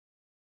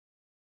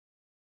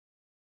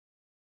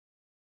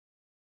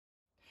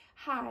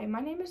Hi, my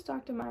name is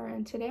Dr. Mayra,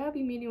 and today I'll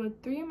be meeting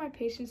with 3 of my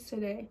patients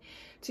today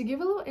to give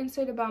a little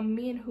insight about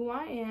me and who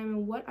I am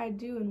and what I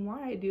do and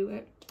why I do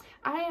it.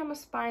 I am a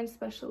spine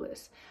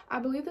specialist. I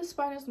believe the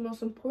spine is the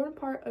most important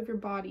part of your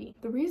body.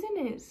 The reason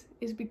is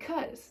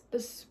because the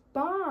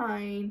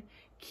spine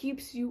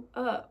keeps you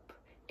up,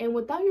 and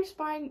without your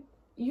spine,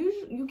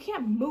 you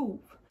can't move.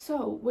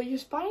 So what your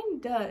spine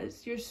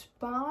does, your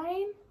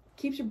spine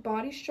keeps your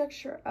body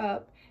structure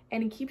up,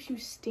 and it keeps you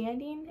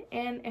standing,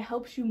 and it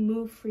helps you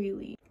move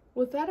freely.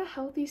 Without a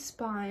healthy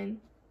spine,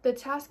 the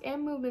tasks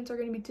and movements are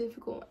going to be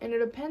difficult, and it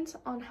depends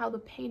on how the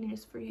pain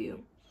is for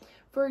you.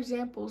 For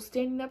example,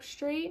 standing up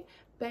straight,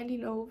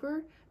 bending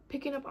over,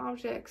 picking up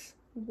objects,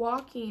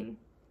 walking,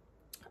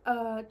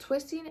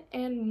 twisting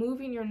and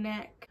moving your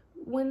neck.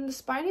 When the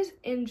spine is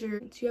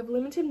injured, you have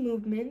limited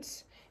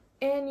movements,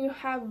 and you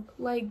have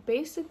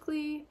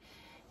basically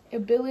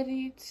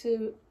ability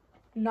to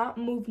not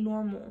move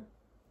normal.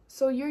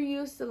 So you're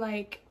used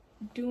to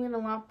doing a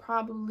lot,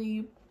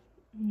 probably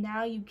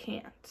now you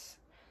can't.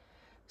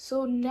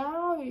 So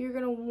now you're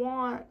gonna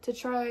want to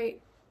try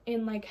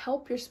and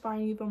help your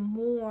spine even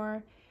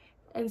more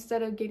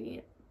instead of getting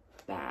it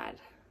bad,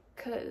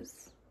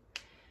 because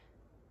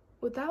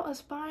without a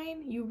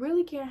spine you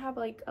really can't have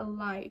a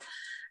life.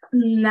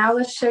 Now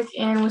let's check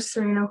in with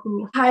Serena.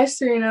 Hi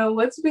Serena,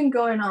 what's been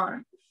going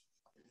on?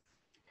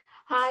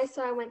 Hi,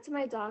 so I went to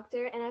my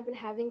doctor and I've been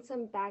having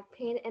some back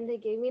pain and they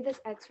gave me this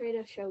x-ray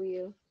to show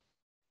you.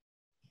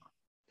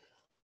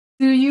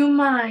 Do you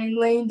mind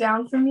laying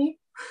down for me?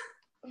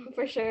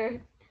 For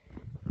sure.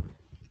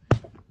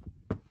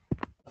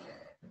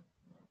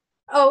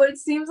 Oh, it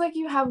seems like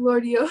you have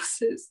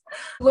lordosis.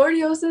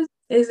 Lordosis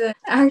is an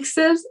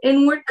axis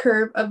inward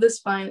curve of the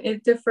spine.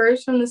 It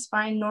differs from the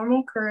spine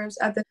normal curves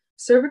at the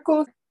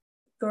cervical,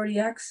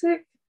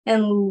 thoracic,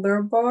 and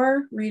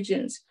lumbar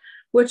regions,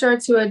 which are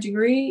to a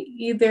degree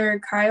either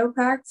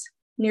chiropact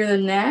near the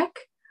neck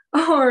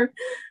or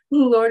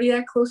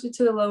lordiac closer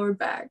to the lower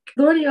back.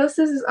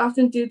 Lordosis is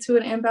often due to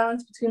an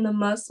imbalance between the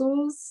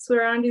muscles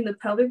surrounding the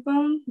pelvic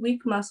bone,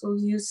 weak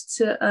muscles used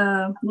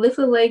to lift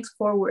the legs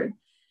forward.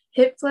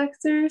 Hip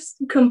flexors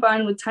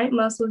combined with tight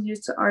muscles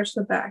used to arch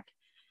the back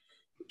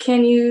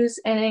can use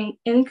an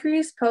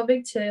increased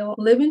pelvic tail,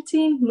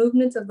 limiting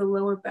movements of the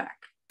lower back.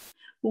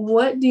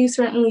 What do you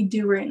currently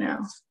do right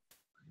now?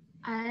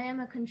 I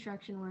am a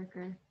construction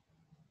worker.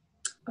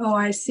 Oh,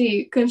 I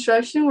see.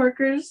 Construction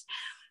workers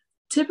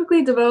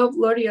typically develop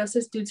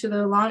lordosis due to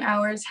their long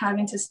hours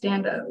having to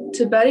stand up.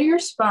 To better your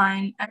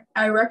spine,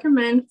 I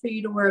recommend for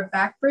you to wear a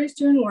back brace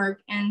during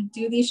work and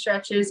do these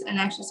stretches and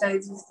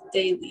exercises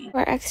daily.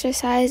 Our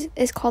exercise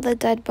is called a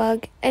dead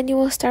bug, and you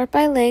will start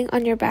by laying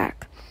on your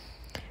back.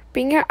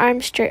 Bring your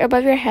arms straight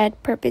above your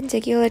head,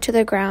 perpendicular to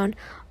the ground,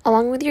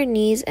 along with your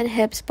knees and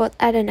hips both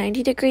at a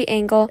 90-degree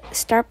angle.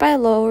 Start by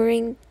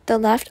lowering the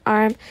left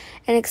arm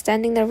and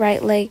extending the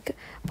right leg,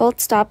 both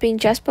stopping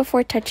just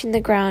before touching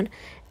the ground,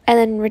 and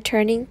then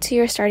returning to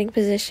your starting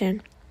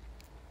position.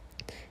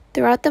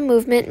 Throughout the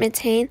movement,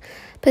 maintain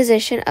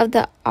position of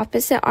the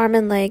opposite arm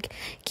and leg.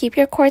 Keep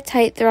your core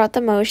tight throughout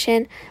the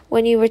motion.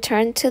 When you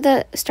return to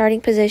the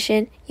starting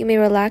position, you may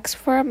relax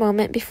for a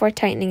moment before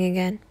tightening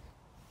again.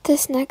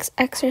 This next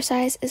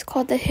exercise is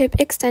called the hip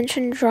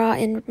extension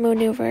draw-in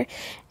maneuver,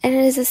 and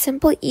it is a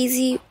simple,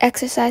 easy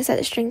exercise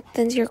that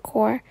strengthens your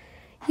core.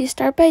 You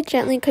start by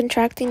gently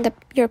contracting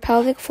your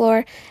pelvic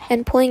floor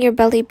and pulling your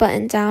belly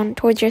button down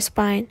towards your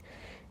spine.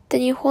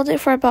 Then you hold it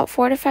for about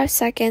 4 to 5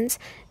 seconds,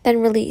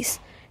 then release.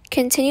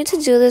 Continue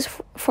to do this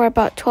for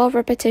about 12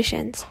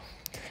 repetitions.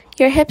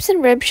 Your hips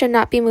and ribs should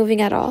not be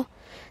moving at all.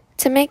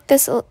 To make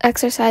this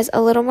exercise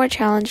a little more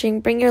challenging,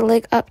 bring your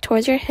leg up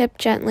towards your hip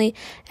gently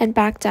and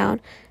back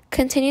down.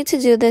 Continue to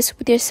do this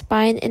with your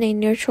spine in a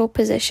neutral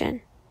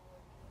position.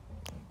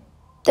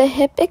 The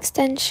hip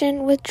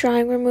extension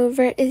withdrawing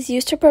remover is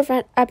used to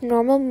prevent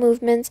abnormal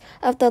movements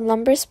of the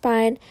lumbar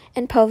spine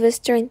and pelvis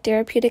during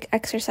therapeutic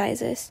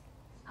exercises.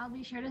 I'll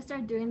be sure to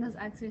start doing those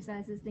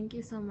exercises. Thank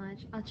you so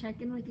much. I'll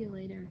check in with you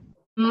later.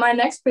 My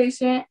next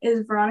patient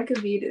is Veronica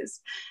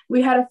Vides.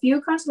 We had a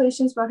few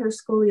consultations about her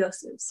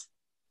scoliosis.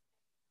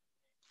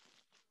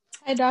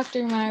 Hi,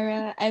 Dr.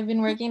 Mayra. I've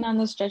been working on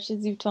the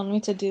stretches you've told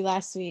me to do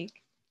last week.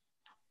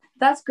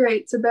 That's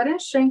great. To better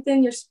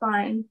strengthen your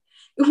spine,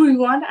 we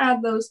want to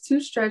add those 2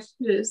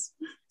 stretches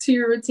to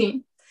your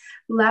routine.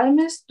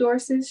 Latissimus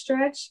dorsi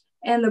stretch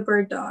and the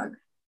bird dog.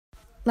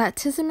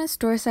 Latissimus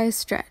dorsi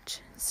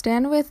stretch.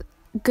 Stand with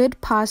good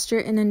posture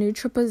in a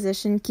neutral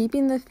position,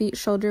 keeping the feet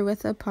shoulder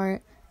width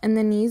apart and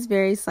the knees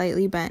very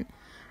slightly bent.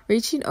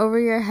 Reaching over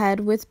your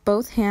head with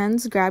both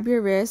hands, grab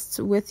your wrists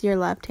with your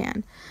left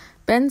hand.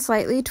 Bend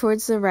slightly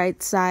towards the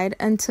right side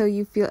until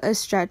you feel a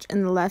stretch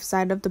in the left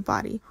side of the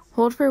body.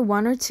 Hold for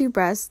 1 or 2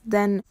 breaths,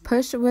 then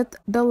push with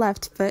the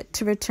left foot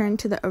to return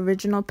to the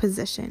original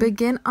position.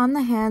 Begin on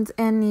the hands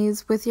and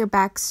knees with your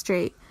back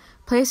straight.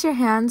 Place your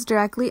hands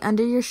directly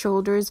under your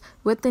shoulders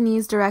with the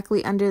knees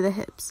directly under the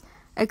hips.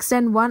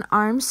 Extend one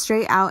arm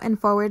straight out and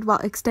forward while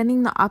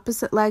extending the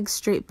opposite leg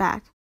straight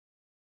back.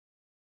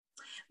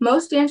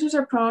 Most dancers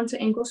are prone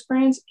to ankle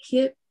sprains,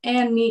 hip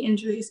and knee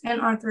injuries, and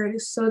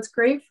arthritis, so it's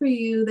great for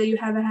you that you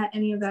haven't had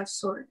any of that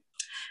sort.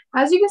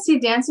 As you can see,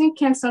 dancing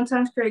can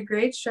sometimes create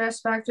great stress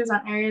factors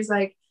on areas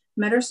like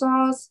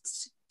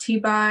metatarsals,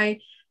 tibiae,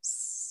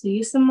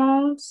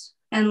 sesamoids,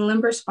 and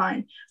lumbar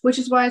spine, which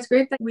is why it's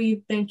great that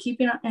we've been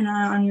keeping an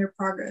eye on your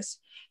progress.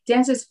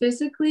 Dance is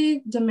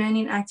physically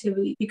demanding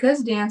activity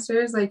because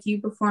dancers like you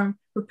perform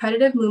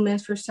repetitive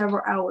movements for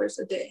several hours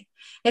a day.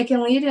 It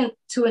can lead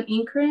to an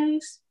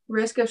increased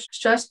risk of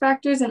stress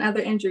factors and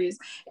other injuries.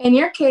 In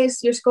your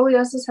case, your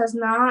scoliosis has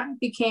not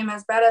become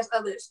as bad as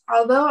others,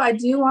 although I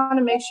do want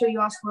to make sure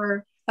you also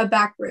wear a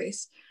back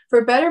brace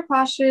for better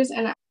postures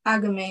and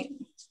agamate.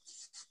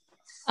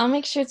 I'll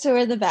make sure to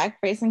wear the back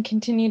brace and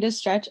continue to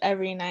stretch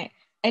every night.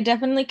 I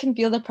definitely can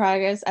feel the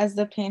progress as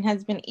the pain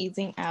has been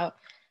easing out.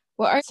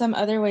 What are some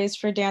other ways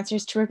for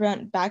dancers to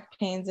prevent back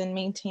pains and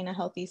maintain a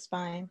healthy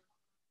spine?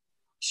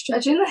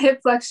 Stretching the hip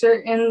flexor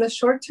in the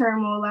short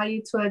term will allow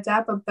you to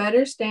adapt a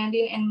better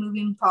standing and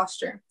moving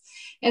posture.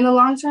 In the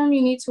long term,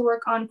 you need to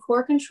work on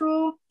core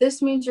control.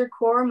 This means your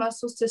core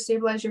muscles to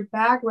stabilize your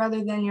back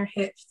rather than your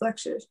hip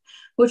flexors,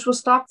 which will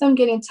stop them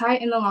getting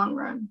tight in the long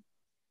run.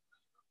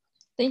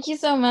 Thank you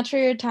so much for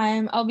your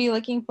time. I'll be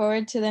looking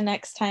forward to the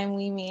next time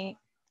we meet.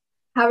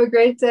 Have a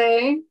great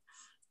day,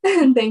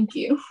 and thank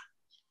you.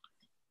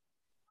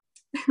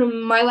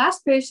 My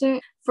last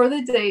patient for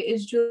the day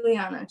is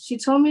Juliana. She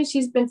told me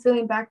she's been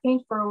feeling back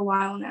pain for a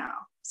while now.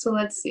 So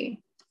let's see.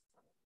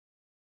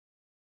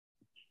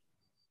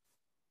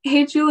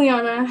 Hey,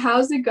 Juliana,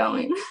 how's it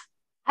going?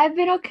 I've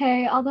been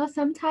okay, although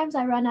sometimes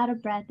I run out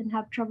of breath and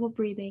have trouble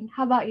breathing.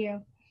 How about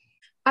you?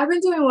 I've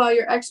been doing well.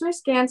 Your x-ray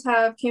scans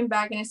have came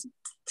back, and it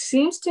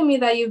seems to me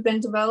that you've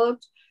been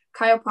developed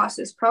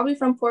kyphosis, probably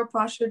from poor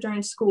posture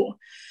during school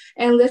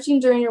and lifting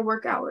during your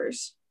work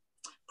hours.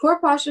 Poor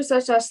posture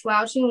such as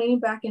slouching, leaning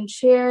back in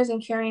chairs,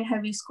 and carrying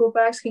heavy school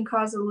bags can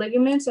cause the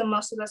ligaments and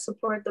muscles that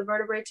support the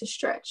vertebrae to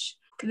stretch.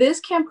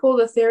 This can pull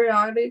the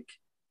thyroidic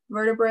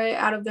vertebrae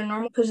out of their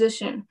normal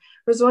position,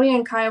 resulting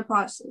in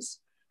kyphosis.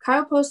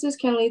 Kyphosis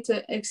can lead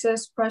to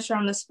excess pressure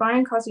on the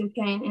spine, causing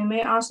pain, and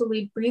may also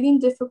lead breathing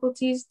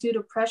difficulties due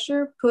to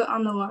pressure put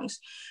on the lungs,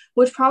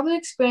 which probably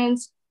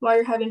explains why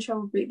you're having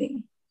trouble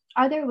breathing.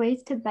 Are there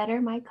ways to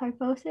better my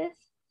kyphosis?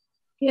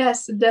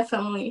 Yes,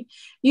 definitely.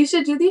 You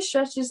should do these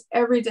stretches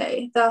every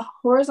day. The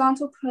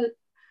horizontal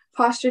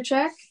posture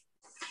check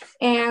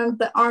and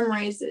the arm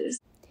raises.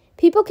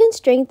 People can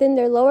strengthen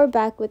their lower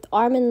back with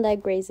arm and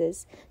leg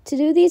raises. To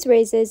do these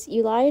raises,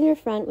 you lie on your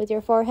front with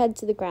your forehead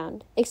to the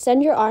ground.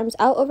 Extend your arms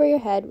out over your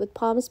head with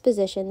palms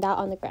positioned out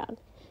on the ground.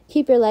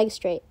 Keep your legs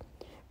straight.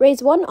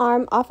 Raise one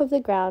arm off of the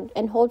ground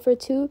and hold for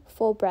 2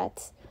 full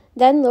breaths.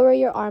 Then lower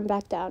your arm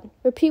back down.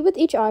 Repeat with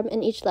each arm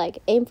and each leg.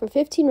 Aim for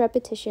 15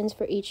 repetitions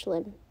for each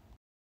limb.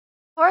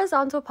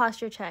 Horizontal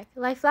posture check.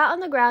 Lie flat on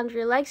the ground with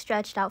your legs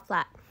stretched out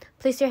flat.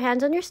 Place your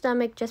hands on your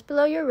stomach just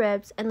below your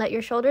ribs and let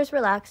your shoulders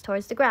relax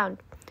towards the ground.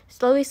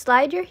 Slowly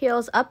slide your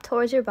heels up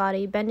towards your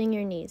body, bending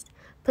your knees.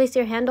 Place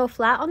your handle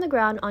flat on the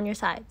ground on your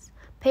sides.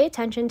 Pay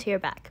attention to your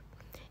back.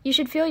 You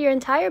should feel your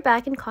entire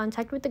back in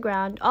contact with the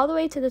ground all the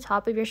way to the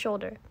top of your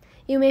shoulder.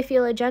 You may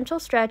feel a gentle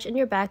stretch in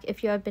your back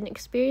if you have been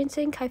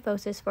experiencing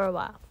kyphosis for a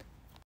while.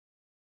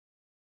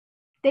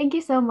 Thank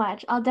you so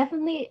much. I'll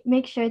definitely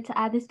make sure to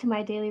add this to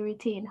my daily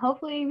routine.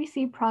 Hopefully we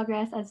see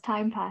progress as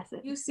time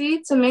passes. You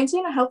see, to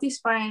maintain a healthy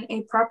spine,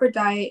 a proper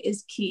diet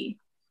is key.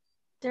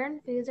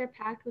 Certain foods are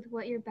packed with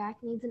what your back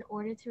needs in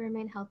order to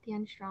remain healthy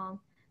and strong.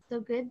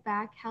 So good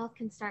back health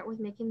can start with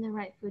making the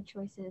right food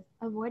choices.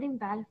 Avoiding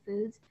bad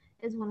foods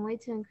is one way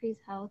to increase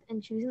health,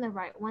 and choosing the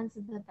right ones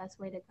is the best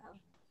way to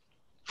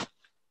go.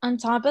 On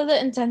top of the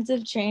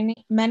intensive training,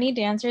 many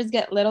dancers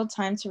get little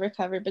time to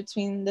recover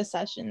between the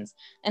sessions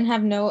and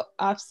have no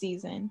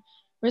off-season.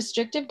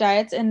 Restrictive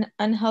diets and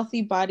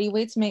unhealthy body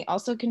weights may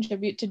also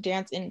contribute to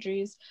dance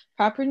injuries.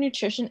 Proper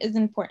nutrition is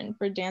important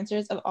for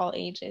dancers of all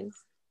ages.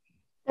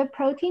 The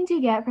proteins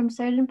you get from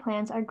certain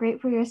plants are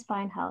great for your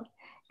spine health.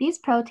 These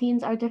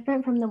proteins are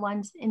different from the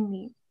ones in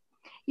meat.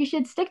 You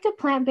should stick to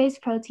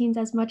plant-based proteins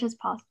as much as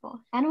possible.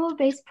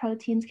 Animal-based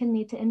proteins can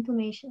lead to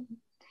inflammation.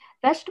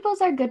 Vegetables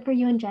are good for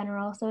you in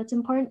general, so it's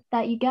important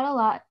that you get a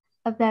lot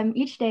of them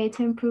each day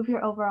to improve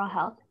your overall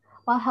health.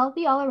 While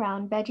healthy all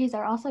around, veggies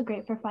are also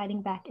great for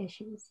fighting back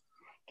issues.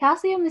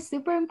 Calcium is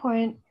super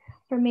important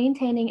for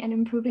maintaining and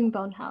improving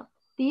bone health.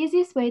 The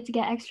easiest way to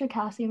get extra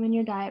calcium in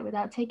your diet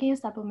without taking a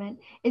supplement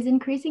is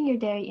increasing your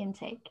dairy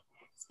intake.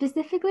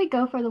 Specifically,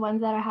 go for the ones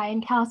that are high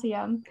in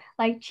calcium,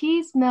 like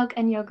cheese, milk,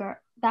 and yogurt,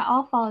 that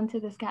all fall into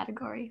this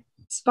category.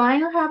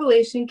 Spine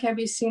rehabilitation can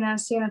be seen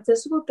as seeing a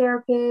physical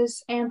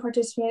therapist and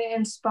participating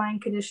in spine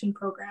conditioning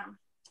program.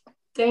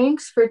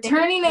 Thanks for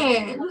turning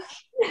in.